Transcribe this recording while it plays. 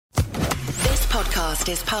podcast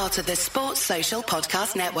is part of the Sports Social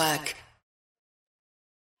Podcast Network.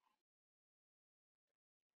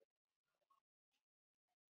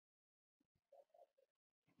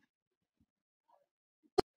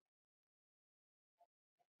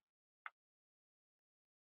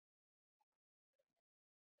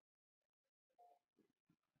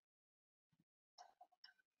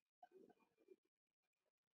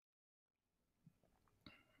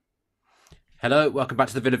 Hello, welcome back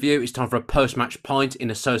to the Villa View. It's time for a post-match pint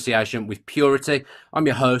in association with Purity. I'm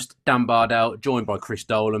your host, Dan Bardell, joined by Chris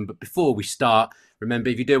Dolan. But before we start,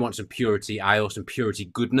 remember, if you do want some Purity ale, some Purity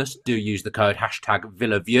goodness, do use the code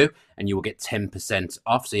 #VillaView and you will get 10%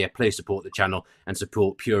 off. So yeah, please support the channel and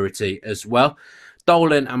support Purity as well.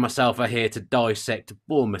 Dolan and myself are here to dissect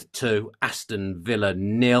Bournemouth 2, Aston Villa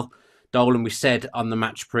 0. Dolan, we said on the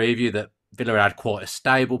match preview that Villa had quite a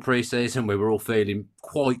stable pre-season. We were all feeling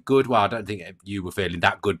quite good. Well, I don't think you were feeling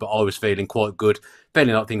that good, but I was feeling quite good,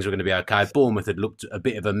 feeling like things were going to be okay. Bournemouth had looked a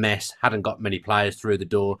bit of a mess, hadn't got many players through the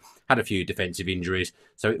door, had a few defensive injuries,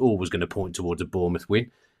 so it all was going to point towards a Bournemouth win.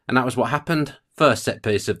 And that was what happened. First set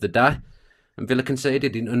piece of the day, and Villa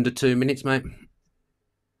conceded in under 2 minutes, mate.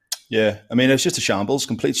 Yeah, I mean, it's just a shambles,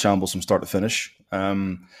 complete shambles from start to finish. I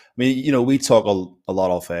mean, you know, we talk a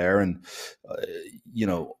lot off air, and you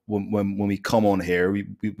know, when we come on here,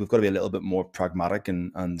 we've got to be a little bit more pragmatic,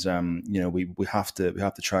 and you know, we have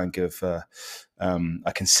to try and give a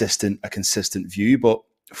consistent view. But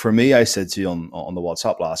for me, I said to you on the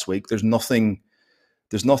WhatsApp last week, there's nothing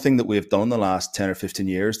that we've done in the last 10 or 15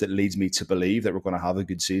 years that leads me to believe that we're going to have a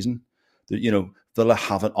good season. You know, Villa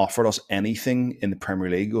haven't offered us anything in the Premier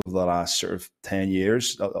League over the last sort of 10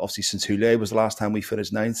 years. Obviously, since Houllier was the last time we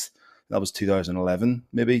finished ninth. That was 2011,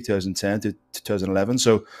 maybe 2010 to 2011.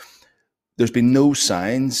 So there's been no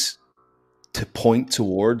signs to point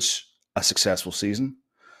towards a successful season.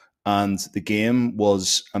 And the game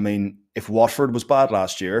was, I mean, if Watford was bad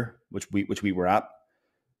last year, which we were at,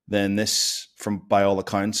 then this, from by all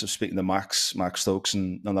accounts of speaking to Max Stokes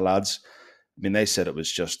and the lads, I mean, they said it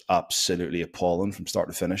was just absolutely appalling from start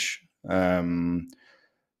to finish. And,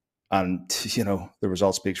 you know, the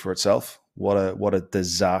result speaks for itself. What a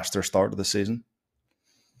disaster start to the season.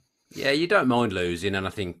 Yeah, you don't mind losing. And I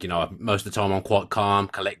think, you know, most of the time I'm quite calm,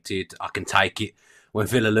 collected. I can take it when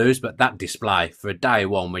Villa lose. But that display for a day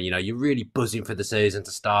one when, you know, you're really buzzing for the season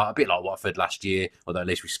to start, a bit like Watford last year, although at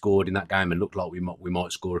least we scored in that game and looked like we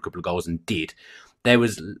might score a couple of goals and did. There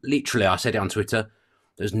was literally, I said it on Twitter,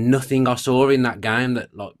 there's nothing I saw in that game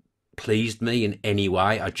that like pleased me in any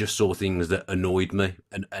way. I just saw things that annoyed me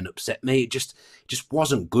and upset me. It just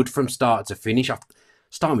wasn't good from start to finish.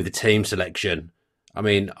 Starting with the team selection, I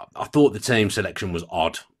mean, I thought the team selection was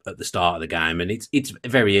odd at the start of the game, and it's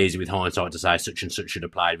very easy with hindsight to say such and such should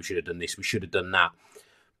have played, we should have done this, we should have done that.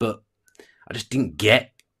 But I just didn't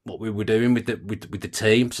get what we were doing with the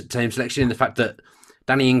team selection, and the fact that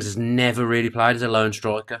Danny Ings has never really played as a lone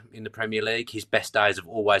striker in the Premier League. His best days have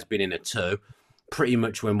always been in a two. Pretty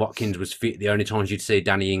much when Watkins was fit, the only times you'd see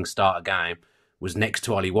Danny Ings start a game was next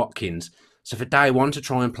to Ollie Watkins. So for day one to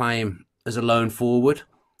try and play him as a lone forward,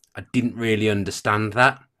 I didn't really understand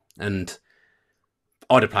that. And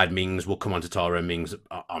I'd have played Mings. We'll come on to Tyrone Mings,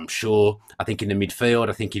 I'm sure. I think in the midfield,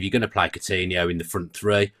 I think if you're going to play Coutinho in the front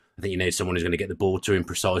three, I think you need someone who's going to get the ball to him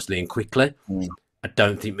precisely and quickly. I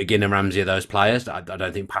don't think McGinn and Ramsey are those players. I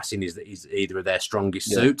don't think passing is either of their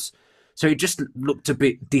strongest suits. So it just looked a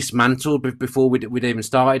bit dismantled before we'd even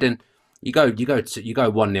started. And you go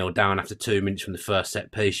 1-0 down after 2 minutes from the first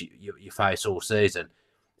set piece you face all season.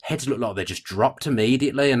 Heads look like they just dropped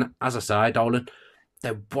immediately. And as I say, Dolan,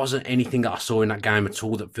 there wasn't anything that I saw in that game at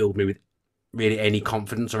all that filled me with really any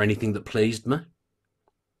confidence or anything that pleased me.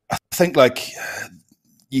 I think like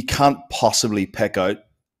you can't possibly pick out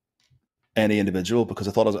any individual, because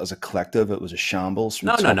I thought as a collective it was a shambles from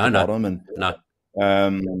top to bottom. And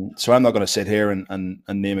so I'm not going to sit here and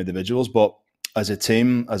name individuals, but as a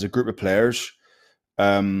team, as a group of players,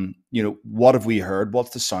 you know, what have we heard?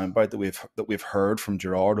 What's the soundbite that we've heard from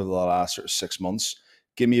Gerrard over the last sort of 6 months?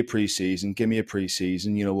 Give me a pre-season.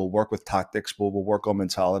 You know, we'll work with tactics, we'll work on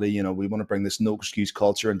mentality. You know, we want to bring this no excuse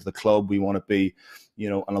culture into the club. We want to be, you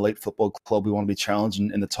know, an elite football club. We want to be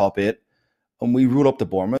challenging in the top 8. And we roll up to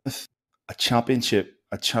Bournemouth, a championship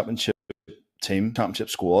team, championship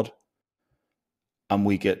squad, and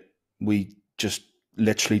we just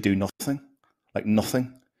literally do nothing. Like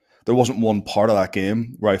nothing. There wasn't one part of that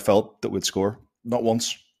game where I felt that we'd score. Not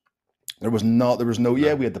once. There was no, we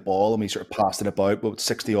had the ball and we sort of passed it about with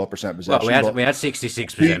 60% possession. Well, we had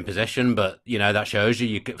 66% possession, but you know, that shows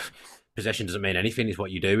you could, possession doesn't mean anything. It's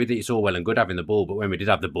what you do with it. It's all well and good having the ball, but when we did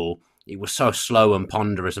have the ball, it was so slow and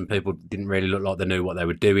ponderous, and people didn't really look like they knew what they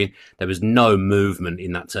were doing. There was no movement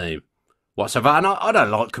in that team whatsoever. And I don't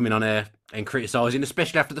like coming on here and criticising,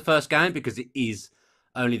 especially after the first game, because it is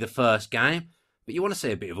only the first game. But you want to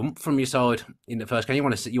see a bit of oomph from your side in the first game. You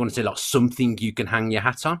want to see like something you can hang your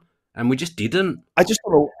hat on, and we just didn't. I just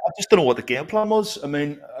don't know what the game plan was. I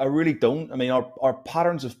mean, I really don't. I mean, our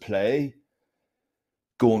patterns of play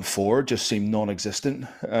going forward just seemed non-existent.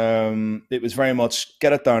 It was very much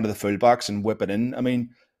get it down to the fullbacks and whip it in. I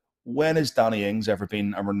mean, when has Danny Ings ever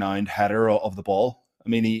been a renowned header of the ball? I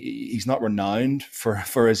mean, he's not renowned for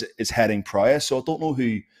his heading prowess. So I don't know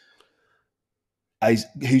whose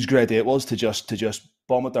great idea it was to just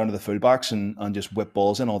bomb it down to the fullbacks and just whip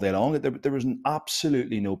balls in all day long. There was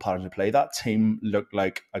absolutely no pattern to play. That team looked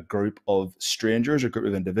like a group of strangers, a group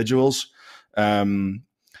of individuals.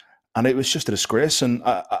 And it was just a disgrace. And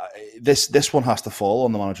this one has to fall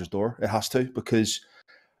on the manager's door. It has to, because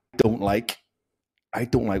I don't like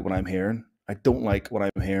what I'm hearing. I don't like what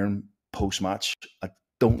I'm hearing post-match. I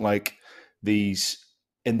don't like these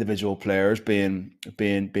individual players being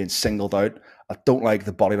singled out. I don't like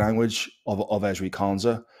the body language of Ezri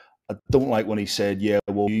Konsa. I don't like when he said, "Yeah,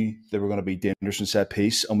 well, they were going to be dangerous in set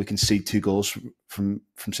piece, and we can see 2 goals from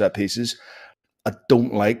set pieces." I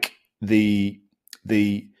don't like they're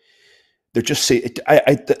just say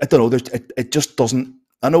I don't know. It just doesn't.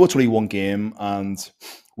 I know it's only one game, and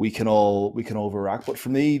we can all overreact. But for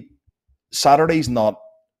me, Saturday's not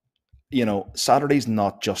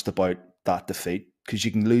just about that defeat, because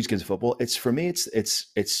you can lose games of football. It's for me.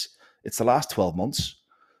 It's the last 12 months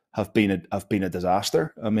have been a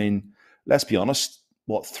disaster. I mean, let's be honest.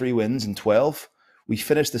 What, 3 wins in 12? We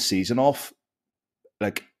finished the season off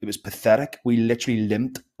like it was pathetic. We literally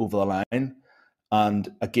limped over the line.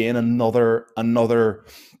 And again, another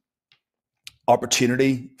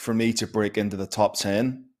opportunity for me to break into the top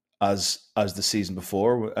 10 as the season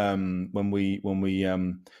before, when we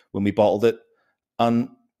bottled it, and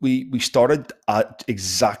we started at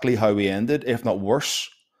exactly how we ended, if not worse,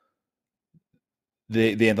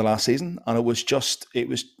 the end of last season, and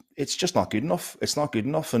it's just not good enough. It's not good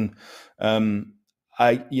enough, and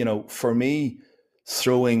for me,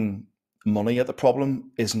 throwing money at the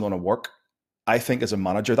problem isn't going to work. I think as a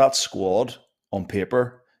manager, that squad on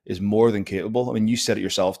paper is more than capable. I mean, you said it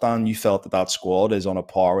yourself, Dan. You felt that squad is on a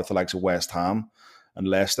par with the likes of West Ham and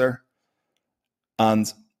Leicester.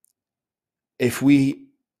 And if we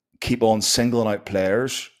keep on singling out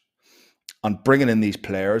players and bringing in these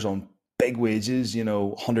players on big wages,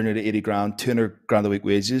 180 grand, 200 grand a week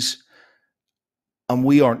wages, and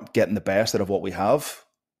we aren't getting the best out of what we have,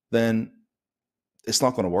 then it's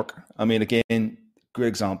not going to work. I mean, again, great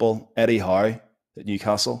example, Eddie Howe at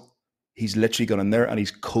Newcastle. He's literally gone in there and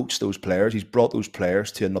he's coached those players. He's brought those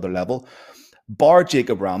players to another level. Bar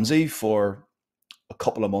Jacob Ramsey for a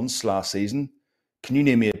couple of months last season, can you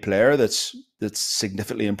name me a player that's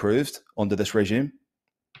significantly improved under this regime?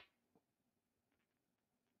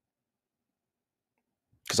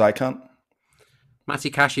 Because I can't.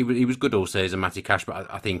 Matty Cash, he was good all season, Matty Cash, but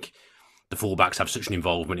I think the fullbacks have such an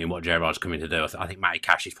involvement in what Gerrard's coming to do. I think Matty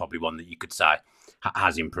Cash is probably one that you could say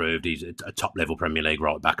has improved. He's a top-level Premier League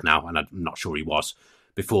right back now, and I'm not sure he was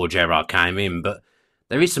before Gerrard came in. But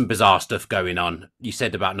there is some bizarre stuff going on. You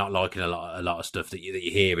said about not liking a lot of stuff that you're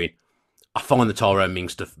hearing. I find the Tyrone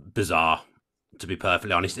Mings stuff bizarre, to be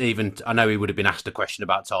perfectly honest. Even I know he would have been asked a question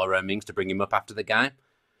about Tyrone Mings to bring him up after the game.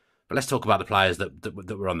 But let's talk about the players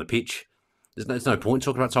that were on the pitch. There's no point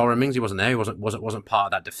talking about Tyrone Mings. He wasn't there. He wasn't part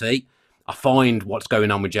of that defeat. I find what's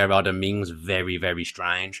going on with Gerrard and Mings very, very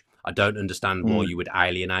strange. I don't understand why you would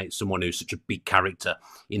alienate someone who's such a big character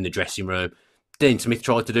in the dressing room. Dean Smith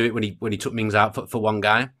tried to do it when he took Mings out for one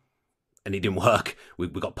game, and it didn't work. We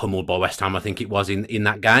got pummeled by West Ham, I think it was, in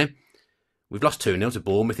that game. We've lost 2-0 to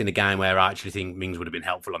Bournemouth in a game where I actually think Mings would have been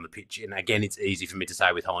helpful on the pitch. And again, it's easy for me to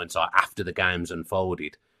say with hindsight after the game's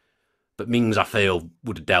unfolded. But Mings, I feel,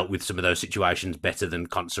 would have dealt with some of those situations better than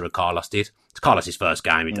Konsa or Carlos did. It's Carlos' first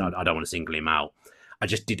game. I don't want to single him out. I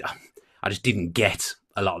just didn't get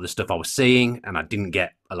a lot of the stuff I was seeing, and I didn't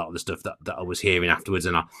get a lot of the stuff that I was hearing afterwards.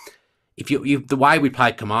 And the way we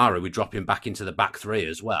played Kamara, we drop him back into the back three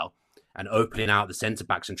as well, and opening out the centre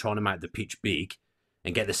backs and trying to make the pitch big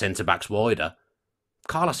and get the centre backs wider.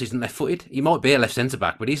 Carlos isn't left-footed. He might be a left centre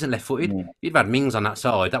back, but he isn't left-footed. If you'd had Mings on that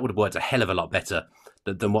side, that would have worked a hell of a lot better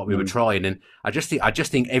than what we were trying. And I just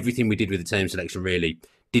think everything we did with the team selection really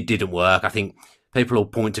didn't work. I think people will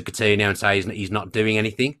point to Coutinho and say he's not doing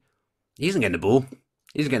anything. He isn't getting the ball.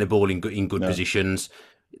 He isn't getting the ball in good positions.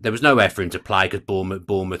 There was nowhere for him to play because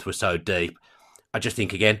Bournemouth was so deep. I just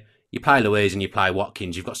think, again, You play Louise and you play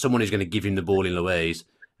Watkins. You've got someone who's going to give him the ball in Louise,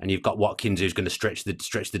 and you've got Watkins who's going to stretch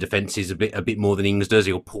the defences a bit more than Ings does.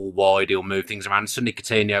 He'll pull wide, he'll move things around. Suddenly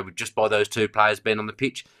Coutinho, just by those two players being on the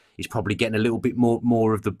pitch, he's probably getting a little bit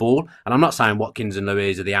more of the ball. And I'm not saying Watkins and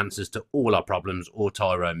Louise are the answers to all our problems or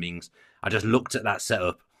Tyrone Mings. I just looked at that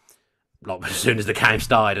setup like as soon as the game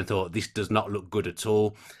started and thought this does not look good at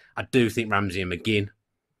all. I do think Ramsey and McGinn.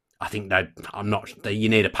 I think you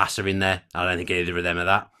need a passer in there. I don't think either of them are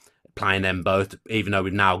that. Playing them both, even though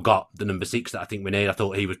we've now got the number 6 that I think we need. I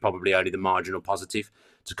thought he was probably only the marginal positive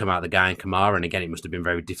to come out of the game, Kamara. And again, it must have been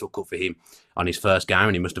very difficult for him on his first game,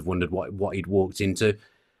 and he must have wondered what he'd walked into.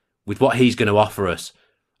 With what he's going to offer us,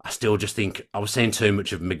 I still just think I was seeing too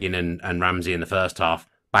much of McGinn and Ramsey in the first half,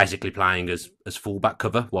 basically playing as fullback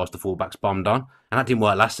cover whilst the fullbacks bombed on. And that didn't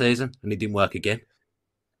work last season, and it didn't work again.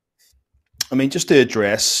 I mean, just to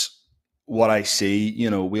address what I see, you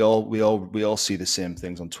know, we all see the same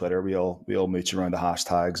things on Twitter. We all mooch around the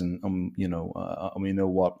hashtags, and we know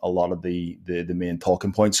what a lot of the main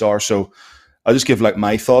talking points are. So I'll just give like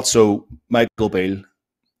my thoughts. So Michael Beale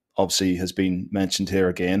obviously has been mentioned here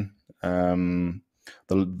again. The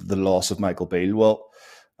loss of Michael Beale. Well,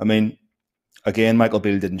 I mean, again, Michael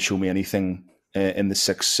Beale didn't show me anything in the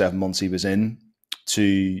 6-7 months he was in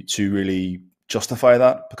to really justify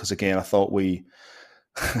that, because again, I thought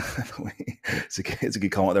it's a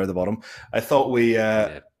good comment there at the bottom. I thought we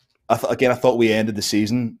ended the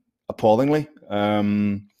season appallingly.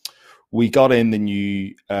 We got in the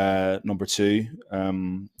new number 2.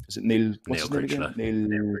 Is it Neil? What's his name again?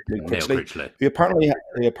 Neil Critchley. He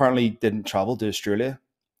apparently didn't travel to Australia,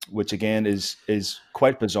 which again is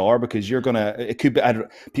quite bizarre, because it could be,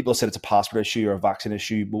 people said it's a passport issue or a vaccine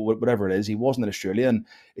issue, but whatever it is, he wasn't in Australia. And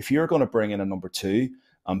if you're going to bring in a number 2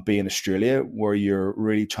 and be in Australia, where you're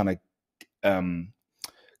really trying to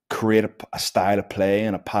create a style of play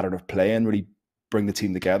and a pattern of play and really bring the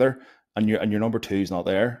team together, and your number 2 is not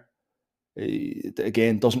there, it,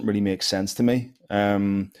 again, doesn't really make sense to me.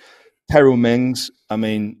 Tyrone Mings, I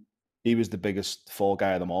mean, he was the biggest fall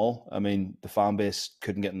guy of them all. I mean, the fan base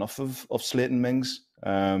couldn't get enough of Slayton Mings,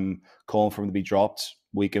 calling for him to be dropped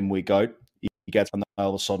week in, week out. He gets, and all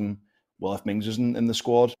of a sudden, well, if Mings isn't in the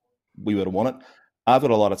squad, we would have won it. I've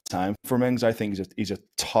got a lot of time for Mings. I think he's a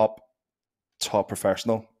top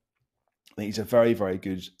professional. I think he's a very, very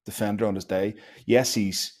good defender on his day. Yes,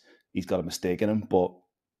 he's got a mistake in him, but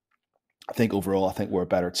I think overall, we're a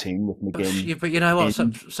better team with McGinn. Yeah, but you know what? So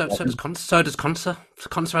does Conser.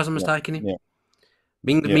 Conser has a mistake in him. Yeah.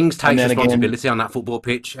 Mings takes responsibility on that football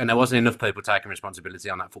pitch, and there wasn't enough people taking responsibility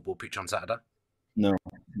on that football pitch on Saturday. No.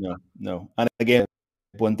 And again,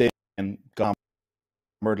 one day got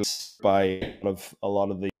murdered by a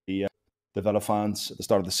lot of the Villa fans at the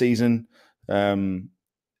start of the season. Coutinho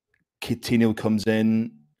comes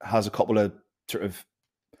in, has a couple of sort of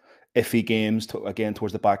iffy games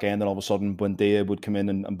towards the back end, and all of a sudden Buendia would come in,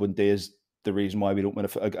 and Buendia is the reason why we don't win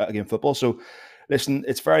a game of football. So listen,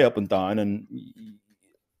 it's very up and down, and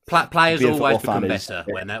players always become better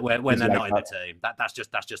when they're not in the team. That's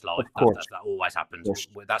just life. That always happens.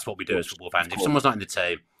 That's what we do as football fans. If someone's not in the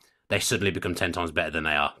team, they suddenly become 10 times better than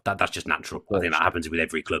they are. That's just natural. I think that happens with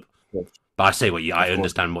every club. But I see I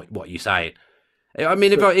understand what you're saying. I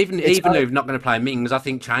mean, even if we're not going to play Mings, I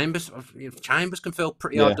think Chambers can feel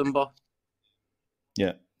pretty hard done by.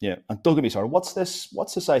 Yeah. And don't get me started. What's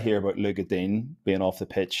this I hear about Luca Dean being off the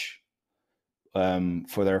pitch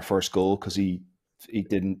for their first goal because he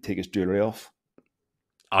didn't take his jewellery off?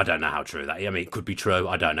 I don't know how true that is. I mean, it could be true.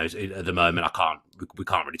 I don't know. At the moment, we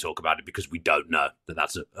can't really talk about it because we don't know that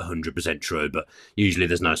that's 100% true. But usually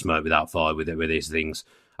there's no smoke without fire with these things.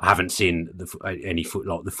 I haven't seen any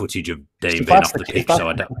the footage of Dean being off the pitch,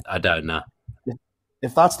 so I don't know.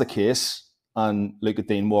 If that's the case, and Luca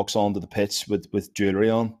Dean walks onto the pitch with jewellery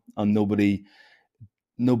on, and nobody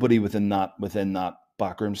within that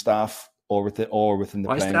backroom staff or within the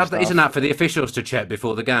playing staff. Isn't that for the officials to check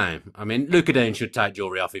before the game? I mean, Luca Dean should take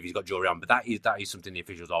jewellery off if he's got jewellery on, but that is something the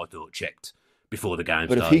officials I thought checked before the game.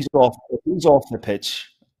 But if he's off the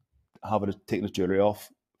pitch, taking his jewellery off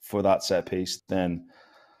for that set piece, then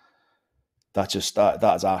that's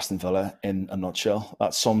Aston Villa in a nutshell.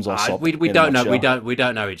 That sums us up. We don't know. We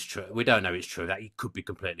don't know it's true. We don't know it's true. That it could be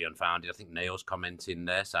completely unfounded. I think Neil's commenting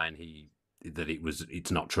there saying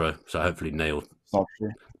it's not true. So hopefully Neil. It's not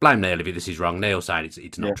true. Blame Neil if this is wrong. Neil saying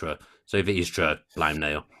it's not true. So if it is true, blame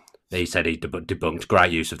Neil. He said he debunked.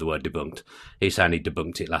 Great use of the word debunked. He's saying he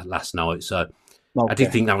debunked it last night. So I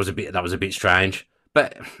did think that was a bit strange.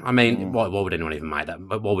 But I mean, why would anyone even make that?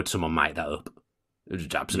 Why would someone make that up? It was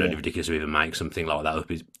absolutely ridiculous to even make something like that up,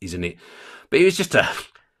 isn't it? But it was just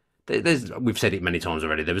we've said it many times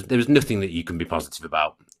already. There was nothing that you can be positive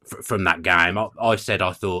about from that game. I said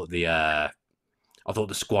I thought the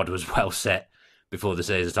squad was well set before the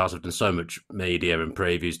season started. I've done so much media and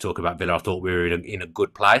previews talk about Villa. I thought we were in a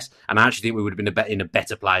good place, and I actually think we would have been in a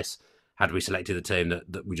better place had we selected the team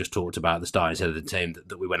that we just talked about at the start instead of the team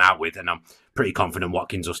that we went out with. And I'm pretty confident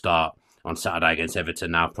Watkins will start on Saturday against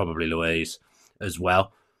Everton now, probably Louise as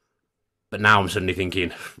well. But now I'm suddenly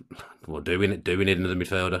thinking, well, do we need another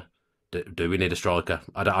midfielder? Do we need a striker?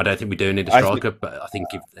 I don't think we do need a striker, but I think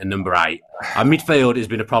if a number 8, our midfield has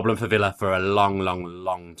been a problem for Villa for a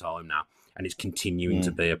long time now, and it's continuing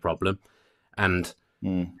to be a problem. And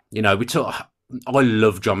you know, I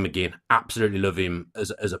love John McGinn, absolutely love him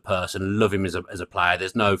as a person, love him as a player.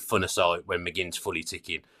 There's no funner sight when McGinn's fully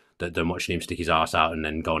ticking than watching him stick his arse out and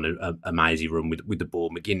then go on an amazing run with the ball.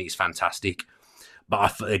 McGinn is fantastic.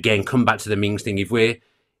 But again, come back to the Mings thing. If we're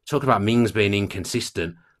talking about Mings being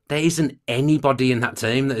inconsistent, there isn't anybody in that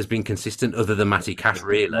team that has been consistent other than Matty Cash,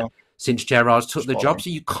 really, since Gerrard's took the job. So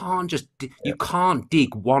you can't you can't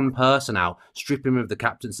dig one person out, strip him of the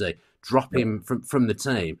captaincy, drop him from the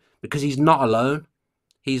team, because he's not alone.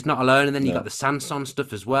 He's not alone. And then you got the Sanson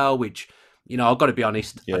stuff as well, which, you know, I've got to be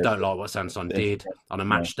honest, I don't like what Sanson did on a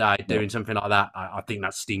match day, doing something like that. I think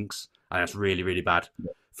that stinks. I think that's really, really bad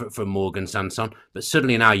for Morgan Sanson. But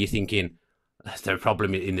suddenly now you're thinking, is there a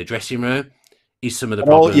problem in the dressing room? Is some of the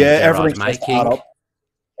problems Gerrard's making?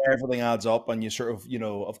 Everything adds up, and you sort of, you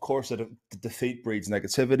know, of course, the defeat breeds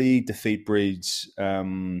negativity. Defeat breeds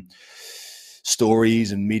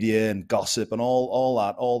stories and media and gossip and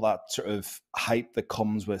all that sort of hype that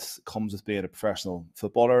comes with being a professional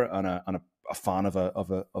footballer and a fan of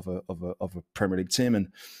a Premier League team. And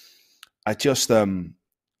I just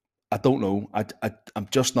I don't know. I'm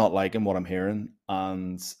just not liking what I'm hearing,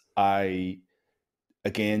 and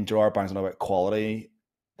Again, Gerard bangs on about quality.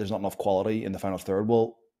 There's not enough quality in the final third.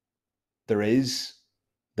 Well, there is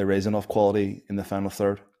enough quality in the final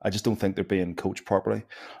third. I just don't think they're being coached properly.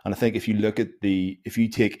 And I think if you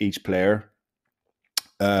take each player,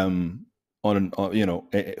 from an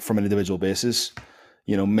individual basis,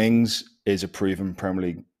 you know, Mings is a proven Premier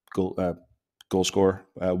League goal scorer.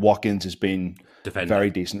 Watkins has been very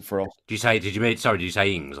decent for us. Did you say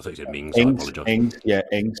Ings? I thought you said Mings. I apologise.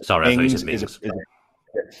 Ings. Sorry, I thought you said Mings.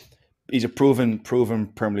 He's a proven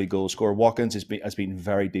Premier League goal scorer. Watkins has been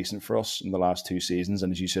very decent for us in the last 2 seasons,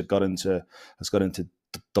 and as you said, has got into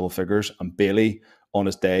double figures. And Bailey, on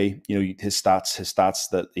his day, you know, his stats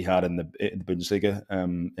that he had in the Bundesliga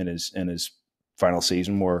in his final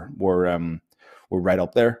season were right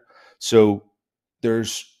up there. So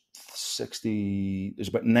there's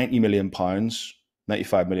about £90 million,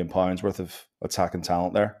 £95 million worth of attacking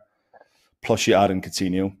talent there. Plus you add in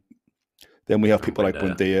Coutinho. Then we have people like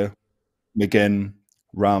Buendia, McGinn,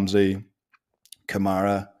 Ramsey,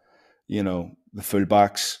 Kamara, you know, the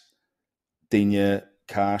fullbacks, Digne,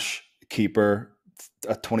 Cash, keeper,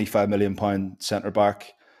 a £25 million centre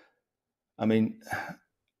back. I mean,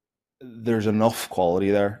 there's enough quality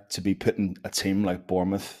there to be putting a team like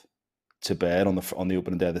Bournemouth to bed on the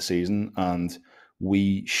opening day of the season, and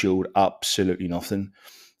we showed absolutely nothing.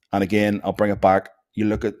 And again, I'll bring it back. You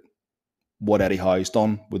look at what Eddie Howe's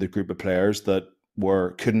done with a group of players that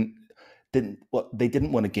didn't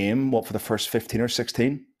win a game for the first 15 or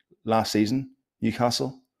 16 last season,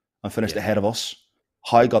 Newcastle, and finished ahead of us.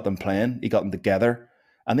 Howe got them playing, he got them together,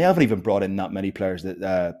 and they haven't even brought in that many players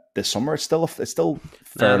this summer. It's still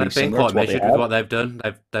fairly they've been quite measured with what they've done.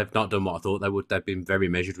 They've not done what I thought they would. They've been very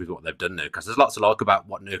measured with what they've done, Newcastle. There's lots to like about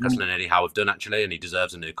what Newcastle and Eddie Howe have done, actually, and he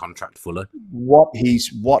deserves a new contract fully. What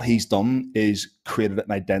he's done is created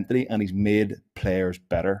an identity, and he's made players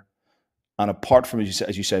better. And apart from,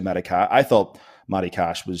 as you say, Matty Cash, I thought Matty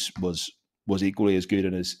Cash was equally as good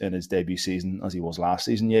in his debut season as he was last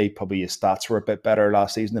season. Yeah, probably his stats were a bit better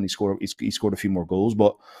last season, and he scored a few more goals.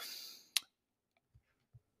 But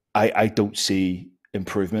I don't see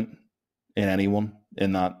improvement in anyone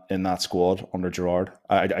in that squad under Gerrard.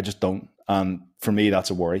 I just don't. And for me, that's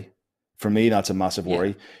a worry. For me, that's a massive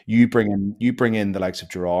worry. You bring in the likes of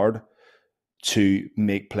Gerrard to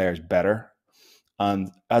make players better.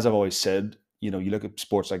 And as I've always said, you know, you look at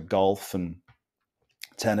sports like golf and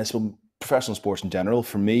tennis, well, professional sports in general,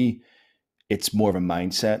 for me, it's more of a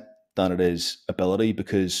mindset than it is ability,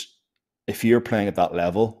 because if you're playing at that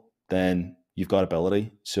level, then you've got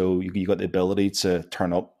ability. So you've got the ability to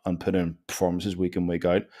turn up and put in performances week in, week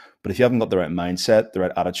out. But if you haven't got the right mindset, the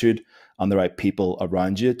right attitude, and the right people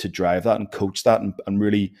around you to drive that and coach that and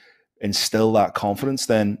really instill that confidence,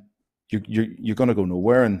 then you're going to go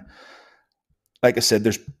nowhere. And like I said,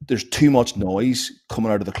 there's too much noise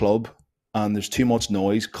coming out of the club and there's too much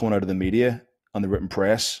noise coming out of the media and the written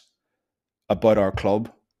press about our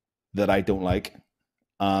club that I don't like.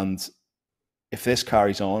 And if this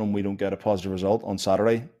carries on and we don't get a positive result on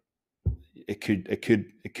Saturday, it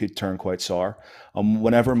could turn quite sour.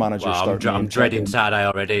 Whenever managers Well, start I'm name dreading checking, Saturday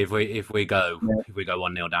already. If we go yeah,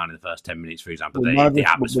 1-0 down in the first 10 minutes, for example, when the managers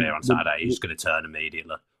atmosphere on Saturday is going to turn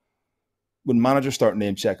immediately. when managers start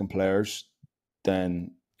name checking players,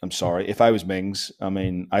 then I'm sorry. If I was Mings, I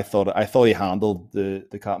mean, I thought he handled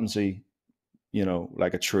the captaincy,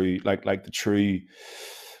 like a true like the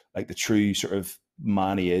true sort of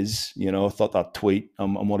man he is. I thought that tweet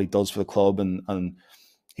and what he does for the club, and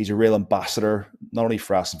he's a real ambassador, not only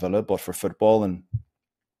for Aston Villa but for football, and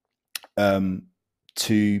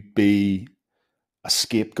to be a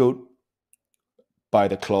scapegoat by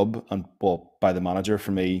the club and by the manager,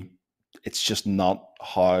 for me, it's just not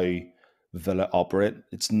how Villa operate.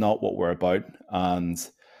 It's not what we're about, and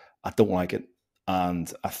I don't like it.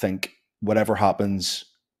 And I think whatever happens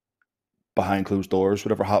behind closed doors,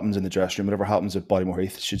 whatever happens in the dressing room, whatever happens at Bodymore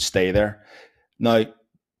Heath should stay there. Now,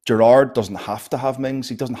 Gerrard doesn't have to have Mings.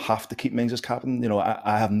 He doesn't have to keep Mings as captain.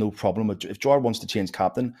 I have no problem with if Gerrard wants to change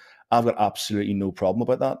captain. I've got absolutely no problem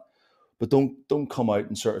about that. But don't come out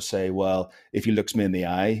and sort of say, well, if he looks me in the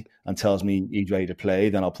eye and tells me he's ready to play,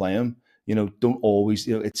 then I'll play him. Don't always.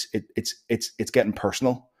 It's getting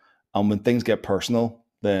personal, and when things get personal,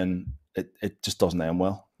 then it just doesn't end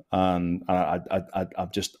well. And I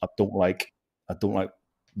don't like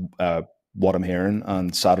what I'm hearing.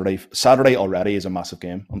 And Saturday already is a massive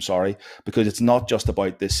game. I'm sorry, because it's not just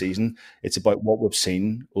about this season. It's about what we've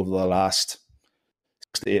seen over the last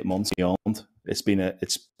 6 to 8 months beyond. It's been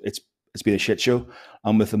a shit show,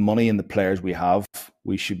 and with the money and the players we have,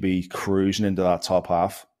 we should be cruising into that top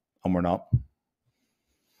half, and we're not.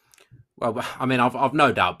 Well, I mean, I've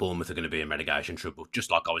no doubt Bournemouth are going to be in relegation trouble,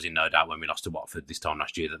 just like I was in no doubt when we lost to Watford this time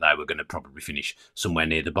last year that they were going to probably finish somewhere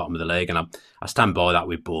near the bottom of the league, and I stand by that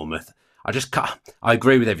with Bournemouth. I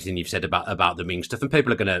agree with everything you've said about the Mings stuff, and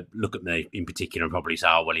people are going to look at me in particular and probably say,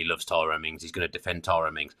 "Oh, well, he loves Tyrone Mings. He's going to defend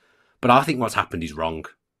Tyrone Mings," but I think what's happened is wrong.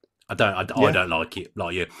 I don't like it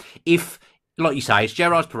like you. If, like you say, it's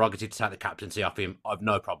Gerrard's prerogative to take the captaincy off him, I've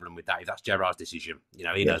no problem with that. If that's Gerrard's decision,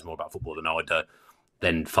 he knows more about football than I do,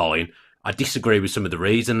 then fine. I disagree with some of the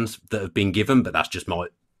reasons that have been given, but that's just my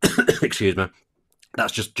excuse me.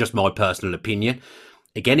 That's just my personal opinion.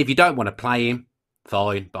 Again, if you don't want to play him,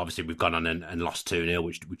 fine. But obviously, we've gone on and lost 2-0,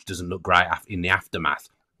 which doesn't look great in the aftermath.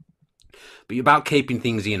 But about keeping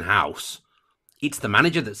things in house, it's the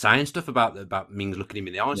manager that's saying stuff about Mings looking him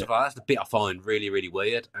in the eye and stuff like that. That's the bit I find really, really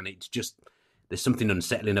weird, and it's just there's something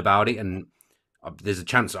unsettling about it. And there's a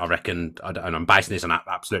chance, I reckon, and I'm basing this on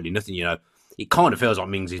absolutely nothing. It kind of feels like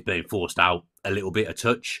Mings is being forced out a little bit, a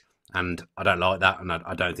touch, and I don't like that, and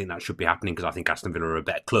I don't think that should be happening, because I think Aston Villa are a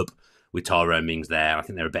better club with Tyrone Mings there. I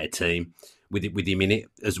think they're a better team with him in it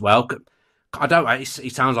as well.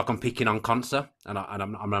 It sounds like I'm picking on Conser, and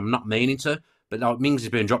I'm not meaning to, but like Mings is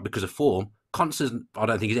being dropped because of form. Conser's, I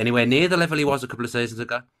don't think he's anywhere near the level he was a couple of seasons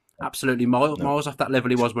ago. Absolutely miles off that level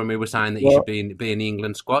he was when we were saying that he should be in the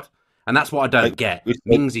England squad, and that's what I don't get.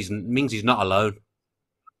 Mings is not alone.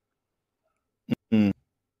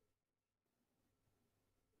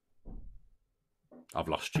 I've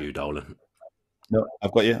lost you, Dolan. No,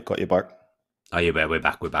 I've got you. I've got you back. Oh, yeah, we're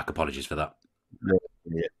back. We're back. Apologies for that.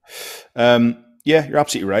 Yeah, you're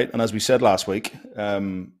absolutely right. And as we said last week,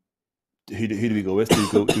 who do we go with?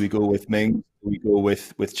 Do we go with Ming? Do we go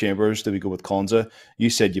with Chambers? Do we go with Konza? You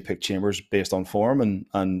said you picked Chambers based on form,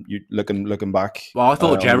 and you looking back. Well, I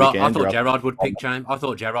thought Gerrard would pick Chambers. I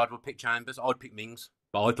thought Gerrard would pick Chambers. I'd pick Mings,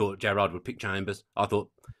 but I thought Gerrard would pick Chambers. And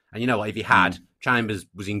you know what? If he had, Chambers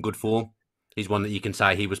was in good form. He's one that you can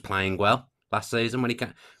say he was playing well last season when he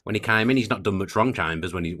came in. He's not done much wrong,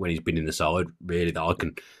 Chambers, when he's been in the side, really, that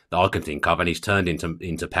I can think of, and he's turned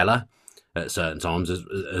into Pella at certain times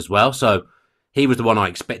as well. So he was the one I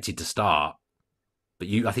expected to start. But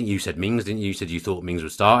I think you said Mings, didn't you? You said you thought Mings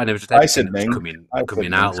would start, and it was just everything that was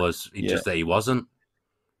coming out was just that he wasn't.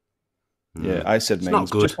 Yeah, I said Mings. Not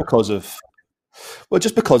good.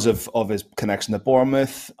 Just because of his connection to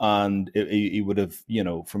Bournemouth, and he would have,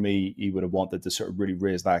 for me, he would have wanted to sort of really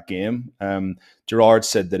raise that game. Gerrard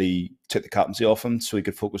said that he took the captaincy off him so he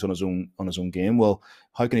could focus on his own game. Well,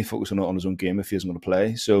 how can he focus on his own game if he isn't going to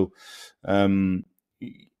play? So,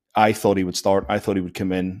 I thought he would start. I thought he would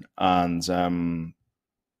come in, and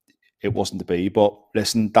it wasn't to be. But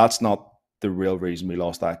listen, that's not the real reason we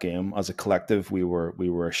lost that game. As a collective, we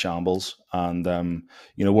were a shambles. And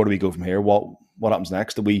where do we go from here? What happens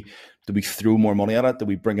next? Do Do we throw more money at it? Do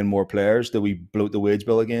we bring in more players? Do we bloat the wage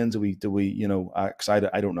bill again? Do we because I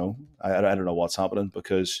don't know. I don't know what's happening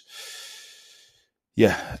because,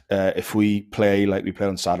 if we play like we played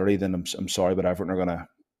on Saturday, then I'm sorry, but Everton are gonna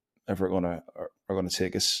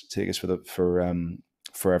take us for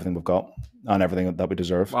everything we've got and everything that we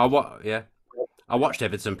deserve. Well, I watched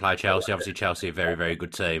Everton play Chelsea. Obviously, Chelsea are a very, very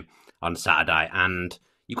good team on Saturday, and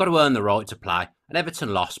you've got to earn the right to play. And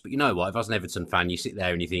Everton lost, but you know what? If I was an Everton fan, you sit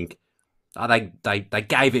there and you think, they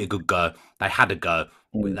gave it a good go. They had a go.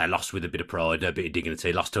 They lost with a bit of pride, a bit of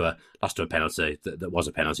dignity. Lost to a penalty that was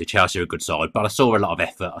a penalty. Chelsea are a good side, but I saw a lot of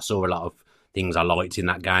effort. I saw a lot of things I liked in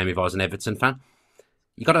that game. If I was an Everton fan,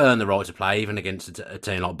 you got to earn the right to play, even against a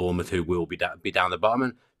team like Bournemouth, who will be down the bottom.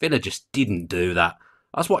 And Villa just didn't do that.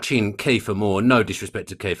 I was watching Kiefer Moore. No disrespect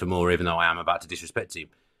to Kiefer Moore, even though I am about to disrespect him.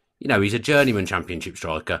 You know, he's a journeyman Championship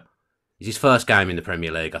striker. It's his first game in the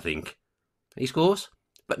Premier League, I think. He scores.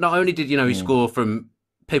 But not only did he score from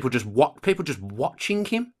people just watching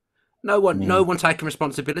him. No one taking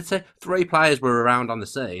responsibility. 3 players were around on the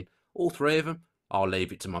scene. All 3 of them. I'll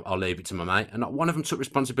leave it to my mate. And not one of them took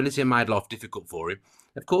responsibility and made life difficult for him.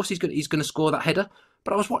 Of course, he's going to score that header.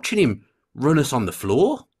 But I was watching him run us on the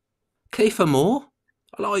floor. Kiefer Moore.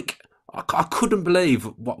 I couldn't believe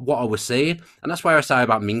what I was seeing. And that's why I say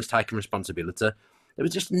about Mings taking responsibility. There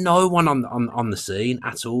was just no one on the scene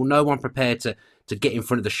at all. No one prepared to get in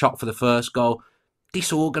front of the shot for the first goal.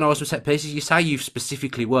 Disorganised with set pieces. You say you've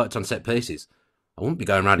specifically worked on set pieces. I wouldn't be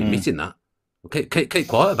going around admitting that. Keep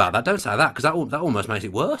quiet about that. Don't say that, because that almost makes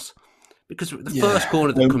it worse. Because the first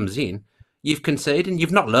corner that comes in, you've conceded, and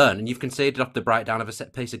you've not learned, and you've conceded off the breakdown of a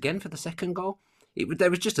set piece again for the second goal. It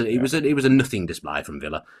was a nothing display from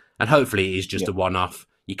Villa, and hopefully it is just a one-off.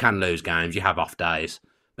 You can lose games, you have off days,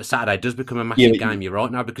 but Saturday does become a massive game. You're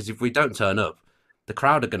right now, because if we don't turn up, the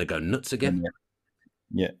crowd are going to go nuts again.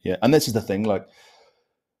 Yeah, and this is the thing. Like,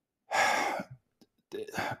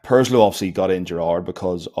 Purslow obviously got in Gerrard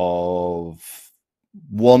because of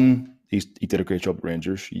one, he did a great job at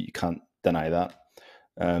Rangers. You can't deny that.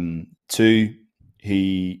 2,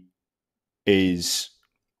 he is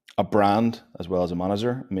a brand as well as a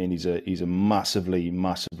manager. I mean, he's a massively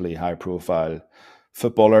high profile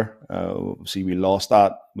footballer. See, we lost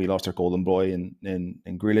our golden boy in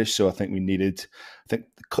Grealish, so I think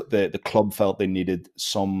the club felt they needed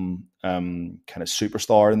some kind of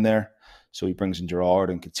superstar in there. So he brings in Gerrard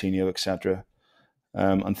and Coutinho, etc.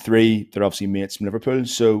 And 3, they're obviously mates from Liverpool.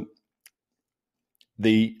 So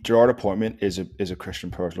the Gerrard appointment is a Christian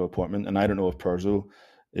Purslow appointment, and I don't know if Purslow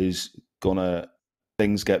is gonna.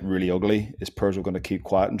 Things get really ugly. Is Purslow going to keep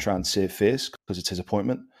quiet and try and save face because it's his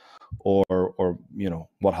appointment, or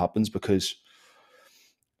what happens? Because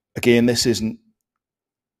again, this isn't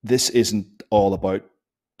all about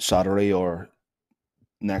Saturday or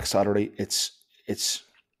next Saturday. It's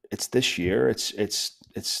this year. It's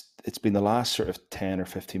been the last sort of 10 or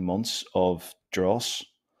 15 months of dross.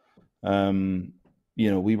 We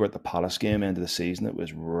were at the Palace game end of the season. It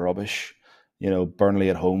was rubbish. Burnley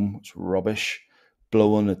at home was rubbish.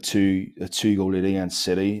 Blowing a two goal lead against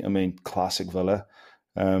City. I mean, classic Villa.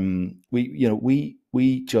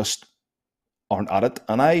 We just aren't at it,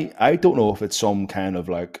 and I don't know if it's some kind of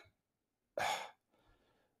like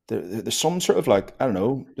there's some sort of like, I don't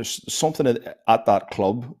know. There's something at that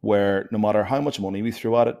club where no matter how much money we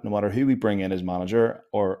throw at it, no matter who we bring in as manager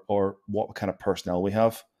or what kind of personnel we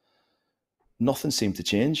have, nothing seemed to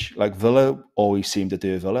change. Like, Villa always seem to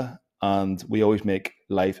do Villa, and we always make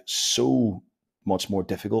life so much more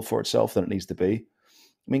difficult for itself than it needs to be.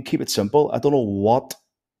 I mean, keep it simple. I don't know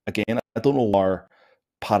our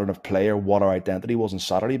pattern of play or what our identity was on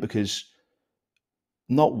Saturday, because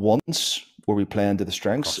not once were we playing to the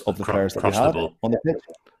strengths of the players that we had on the pitch.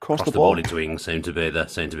 Cross the ball into wings seemed to be the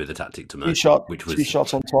tactic to me. Two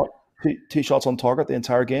shots on target the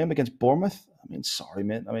entire game against Bournemouth. I mean, sorry,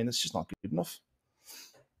 mate. I mean, it's just not good enough.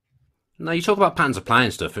 No, you talk about patterns of playing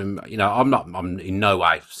stuff, and I'm in no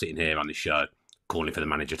way sitting here on this show calling for the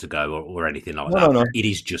manager to go or anything like that. No. It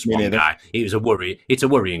is just one guy. It was a worry. It's a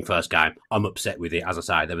worrying first game. I'm upset with it. As I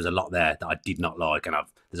say, there was a lot there that I did not like, and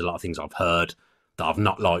there's a lot of things I've heard that I've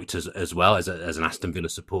not liked as well as an Aston Villa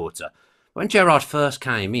supporter. When Gerrard first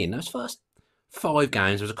came in, those first 5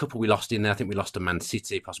 games, there was a couple we lost in there. I think we lost to Man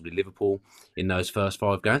City, possibly Liverpool, in those first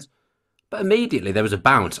 5 games. But immediately there was a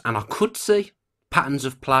bounce, and I could see patterns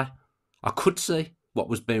of play. I could see what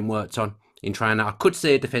was being worked on in training. I could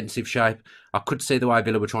see a defensive shape. I could see the way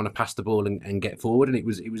Villa were trying to pass the ball and get forward, and it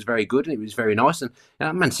was very good, and it was very nice. And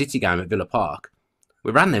that Man City game at Villa Park,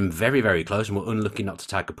 we ran them very, very close, and were unlucky not to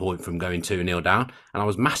take a point from going 2-0 down, and I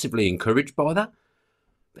was massively encouraged by that.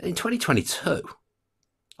 But in 2022,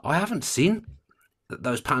 I haven't seen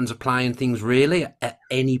those patterns of playing things really at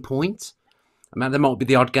any point. I mean, there might be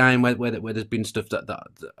the odd game where there's been stuff that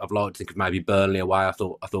I've liked to think of, maybe Burnley away. I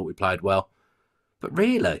thought we played well, but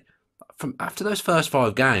really, from after those first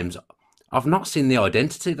 5 games, I've not seen the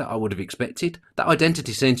identity that I would have expected. That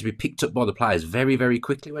identity seemed to be picked up by the players very, very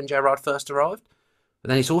quickly when Gerrard first arrived. But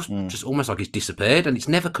then it's also just almost like it's disappeared and it's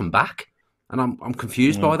never come back. And I'm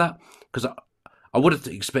confused by that because I would have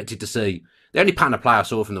expected to see the only pattern of play I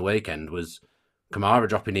saw from the weekend was Kamara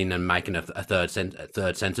dropping in and making a third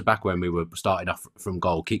centre back when we were starting off from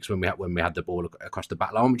goal kicks when we had the ball across the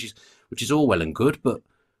back line, which is all well and good, but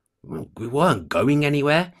we weren't going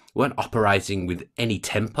anywhere. We weren't operating with any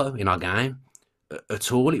tempo in our game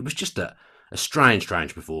at all. It was just a strange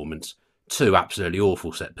performance. 2 absolutely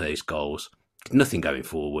awful set piece goals. Nothing going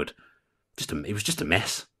forward. It was just a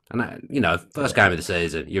mess. And first game of the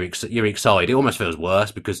season, you're excited. It almost feels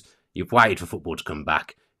worse because you've waited for football to come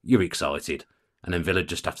back. You're excited, and then Villa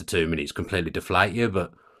just after 2 minutes completely deflate you.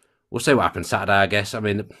 But we'll see what happens Saturday, I guess. I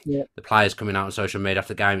mean, the players coming out on social media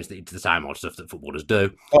after the game, it's the same old stuff that footballers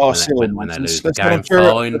do. When they lose the game,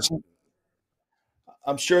 fine.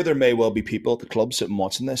 I'm sure there may well be people at the club sitting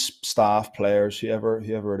watching this, staff, players,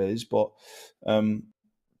 whoever it is, but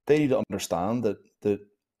they need to understand that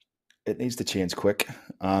it needs to change quick,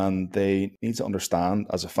 and they need to understand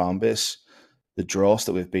as a fan base the dross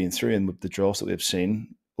that we've been through and the dross that we've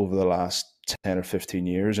seen over the last 10 or 15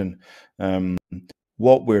 years, and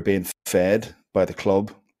what we're being fed by the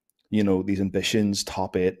club, these ambitions,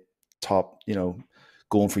 top 8,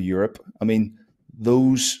 going for Europe. I mean,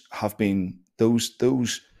 those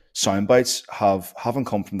sound bites haven't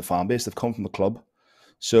come from the fan base, they've come from the club.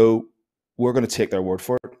 So we're going to take their word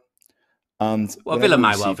for it. And Villa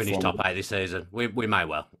may well finish top 8 this season. We may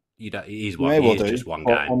well. It is just one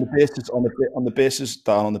game. On the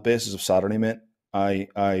basis of Saturday, mate,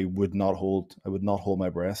 I would not hold my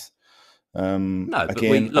breath.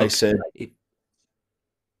 I said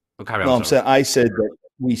that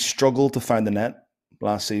we struggled to find the net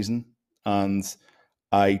last season, and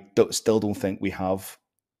I still don't think we have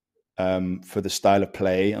for the style of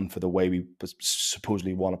play and for the way we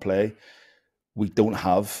supposedly want to play. We don't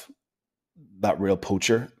have that real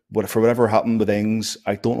poacher. But for whatever happened with Ings,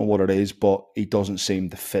 I don't know what it is, but he doesn't seem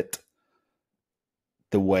to fit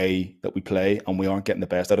the way that we play, and we aren't getting the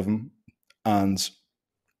best out of him. And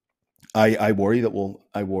I worry that we'll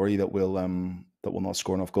not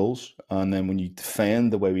score enough goals. And then when you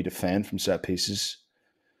defend the way we defend from set pieces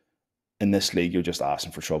in this league, you're just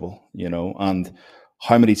asking for trouble, And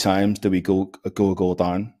how many times do we go a goal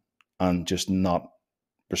down and just not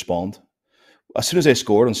respond? As soon as they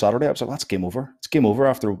scored on Saturday, I was like, that's game over. It's game over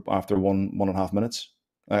after 1.5 minutes.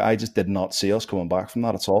 I just did not see us coming back from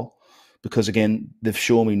that at all. Because again, they've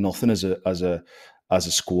shown me nothing as a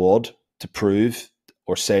squad to prove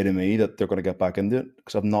or say to me that they're going to get back into it,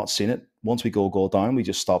 because I've not seen it. Once we go down, we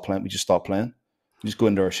just stop playing. We just go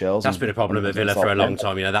into our shells. That's been a problem with Villa for a long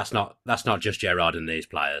time. That's not just Gerrard and these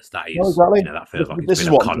players. That is, exactly. That feels like it's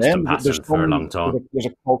been a constant pattern for a long time. There's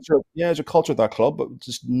a culture. Yeah, there's a culture at that club, but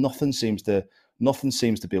just nothing seems to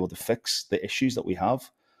be able to fix the issues that we have,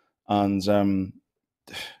 and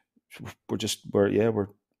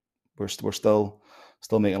we're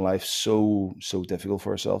still making life so difficult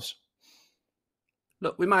for ourselves.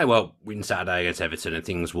 Look, we may well win Saturday against Everton and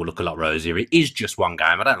things will look a lot rosier. It is just one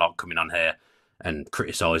game. I don't like coming on here and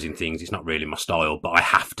criticising things. It's not really my style, but I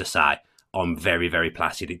have to say I'm very, very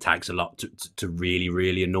placid. It takes a lot to really,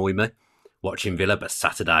 really annoy me watching Villa, but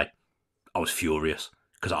Saturday I was furious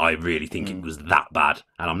because I really think it was that bad.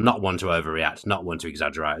 And I'm not one to overreact, not one to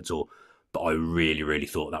exaggerate at all, but I really, really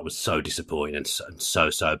thought that was so disappointing and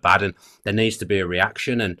so bad. And there needs to be a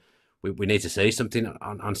reaction, and we need to see something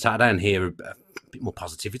on Saturday and hear a bit more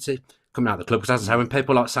positivity coming out of the club. Because as I say, when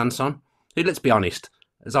people like Sanson, who, let's be honest,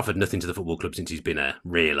 has offered nothing to the football club since he's been here,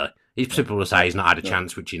 really. People will say he's not had a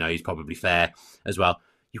chance, which, he's probably fair as well.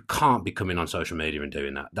 You can't be coming on social media and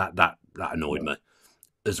doing that. That annoyed me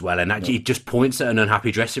as well. And it just points at an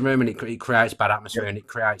unhappy dressing room, and it creates bad atmosphere and it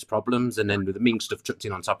creates problems. And then with the Ming stuff chucked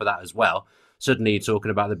in on top of that as well, suddenly you're talking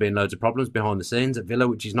about there being loads of problems behind the scenes at Villa,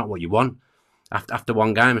 which is not what you want. After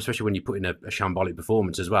one game, especially when you put in a shambolic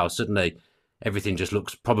performance as well, suddenly everything just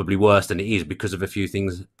looks probably worse than it is because of a few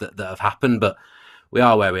things that have happened. But we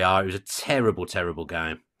are where we are. It was a terrible, terrible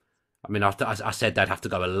game. I mean, I said they'd have to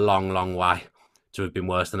go a long, long way to have been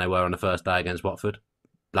worse than they were on the first day against Watford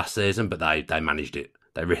last season, but they managed it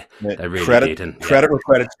They really credit, did. And credit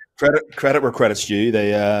where credit's due.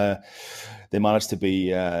 They managed to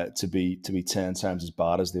be 10 times as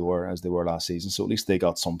bad as they were last season. So at least they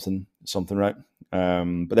got something right.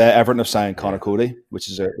 But Everton have signed Connor Cody, which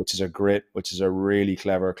is a really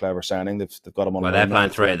clever signing. They've got him on. Well, they're playing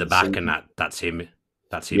three at the back, and that's him.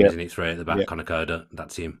 That's him, isn't it? Three at the back, Connor Cody.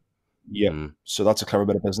 That's him. Yeah, so that's a clever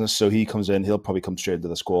bit of business. So he comes in. He'll probably come straight into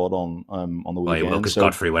the squad on the weekend. Oh, he will, because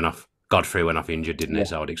Godfrey went off. Godfrey went off injured, didn't he?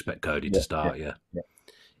 So I would expect Cody to start. Yeah.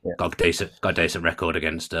 Got a decent record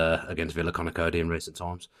against Villa, Connor Cody in recent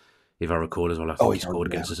times, if I recall as well. I think he scored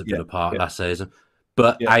against us at Villa Park last season.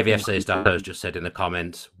 But AVFC staff just said in the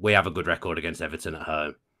comments, we have a good record against Everton at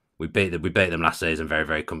home. We beat them last season very,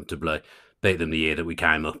 very comfortably. Beat them the year that we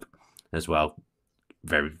came up as well,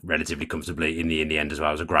 very relatively comfortably in the end as well.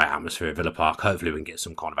 It was a great atmosphere at Villa Park. Hopefully we can get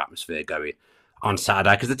some kind of atmosphere going on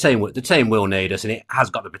Saturday, because the team will need us, and it has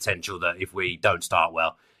got the potential that if we don't start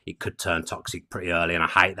well, it could turn toxic pretty early, and I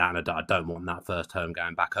hate that, and I don't want that first home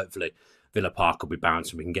game back. Hopefully Villa Park will be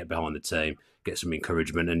bounced and we can get behind the team, get some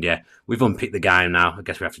encouragement. And we've unpicked the game now. I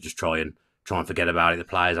guess we have to just try and forget about it. The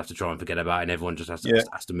players have to try and forget about it, and everyone just has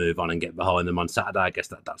to move on and get behind them on Saturday. I guess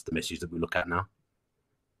that's the message that we look at now.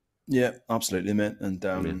 Yeah, absolutely, mate. And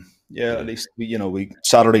at least we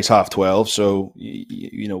Saturday's 12:30, so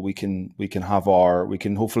we can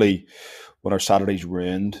hopefully, when our Saturday's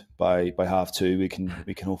ruined by 2:30, we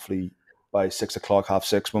can hopefully by 6 o'clock,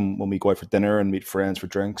 6:30, when we go out for dinner and meet friends for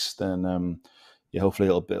drinks, then hopefully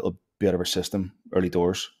it'll be out of our system early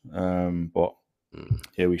doors. But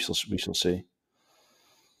we shall see.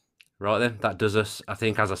 Right then, that does us. I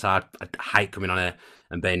think, as I said, I hate coming on here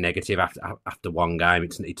and being negative after one game.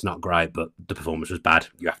 It's not great, but the performance was bad.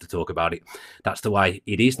 You have to talk about it. That's the way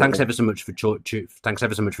it is. Thanks ever so much for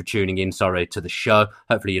tuning in. To the show.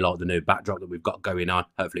 Hopefully you like the new backdrop that we've got going on.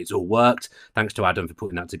 Hopefully it's all worked. Thanks to Adam for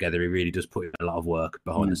putting that together. He really does put in a lot of work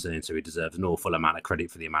behind the scenes, so he deserves an awful amount of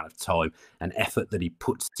credit for the amount of time and effort that he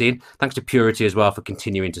puts in. Thanks to Purity as well for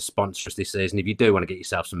continuing to sponsor us this season. If you do want to get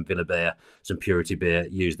yourself some Villa beer, some Purity beer,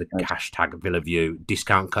 use the hashtag VillaView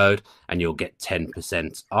discount code and you'll get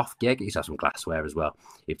 10% off. Get yourself some glassware as well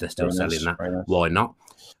if they're still selling that. Why not?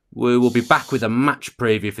 We will be back with a match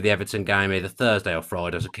preview for the Everton game either Thursday or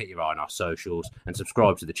Friday, so keep your eye on our socials and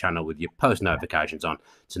subscribe to the channel with your post notifications on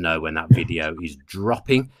to know when that video is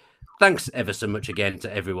dropping. Thanks ever so much again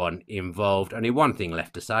to everyone involved. Only one thing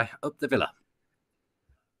left to say: up the Villa.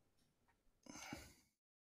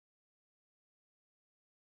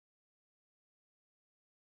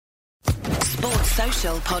 Sports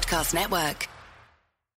Social Podcast Network.